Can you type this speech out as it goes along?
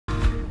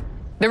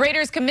The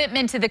Raiders'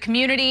 commitment to the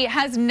community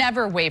has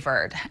never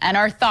wavered, and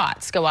our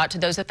thoughts go out to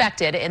those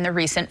affected in the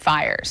recent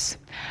fires.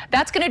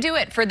 That's going to do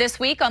it for this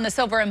week on the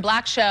Silver and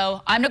Black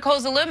Show. I'm Nicole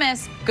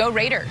Zaloumis. Go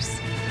Raiders.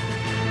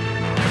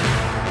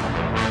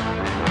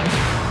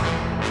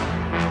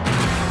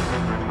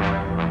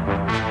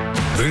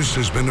 This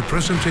has been a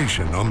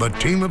presentation on the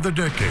Team of the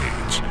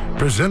Decades,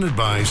 presented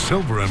by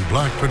Silver and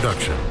Black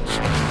Productions.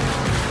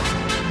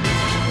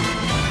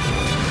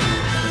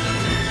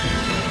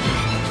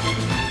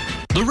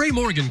 The Ray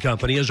Morgan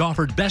Company has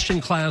offered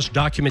best-in-class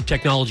document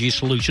technology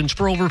solutions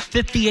for over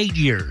 58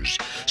 years,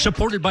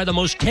 supported by the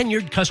most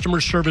tenured customer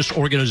service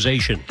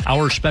organization.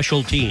 Our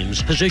special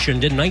teams,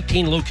 positioned in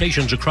 19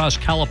 locations across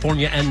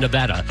California and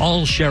Nevada,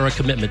 all share a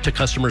commitment to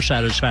customer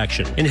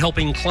satisfaction in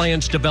helping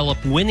clients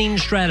develop winning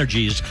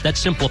strategies that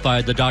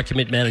simplify the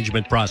document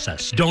management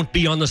process. Don't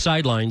be on the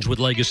sidelines with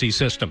legacy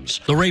systems.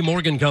 The Ray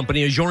Morgan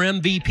Company is your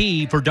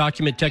MVP for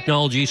document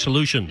technology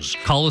solutions.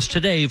 Call us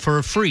today for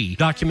a free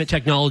document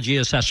technology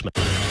assessment.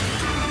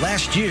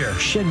 Last year,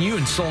 Shen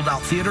Yun sold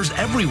out theaters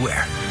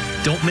everywhere.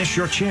 Don't miss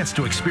your chance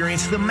to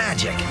experience the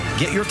magic.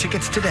 Get your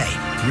tickets today.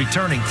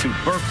 Returning to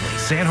Berkeley,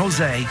 San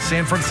Jose,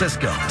 San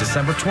Francisco,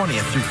 December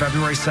 20th through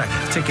February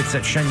 2nd. Tickets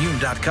at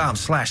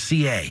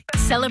shenyun.com/CA.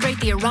 Celebrate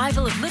the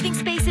arrival of Living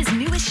Space's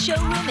newest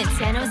showroom in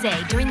San Jose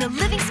during the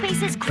Living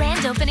Space's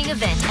grand opening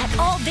event at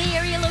all Bay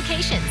Area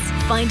locations.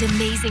 Find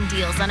amazing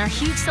deals on our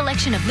huge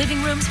selection of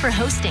living rooms for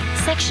hosting,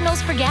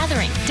 sectionals for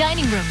gathering,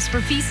 dining rooms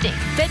for feasting,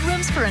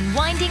 bedrooms for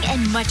unwinding,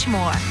 and much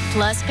more.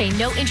 Plus, pay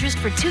no interest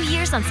for 2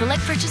 years on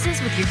select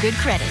purchases with your good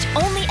credit,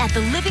 only at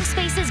the Living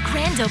Space's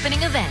grand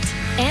opening event.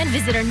 And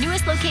visit our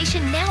newest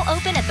location, now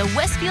open at the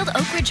Westfield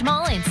Oak Ridge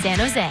Mall in San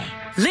Jose.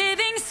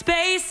 Living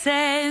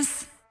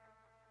Spaces.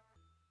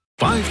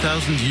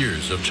 5,000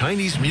 years of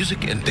Chinese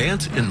music and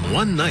dance in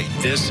one night.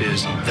 This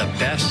is the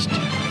best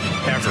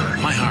ever.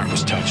 My heart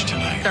was touched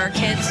tonight. Our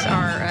kids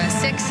are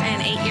 6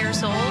 and 8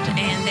 years old,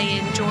 and they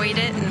enjoyed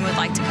it and would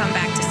like to come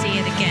back to see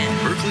it again.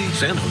 Berkeley,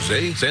 San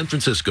Jose, San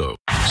Francisco.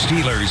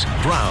 Steelers,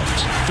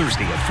 Browns,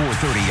 Thursday at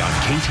 4:30 on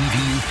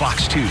KTVU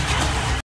Fox 2.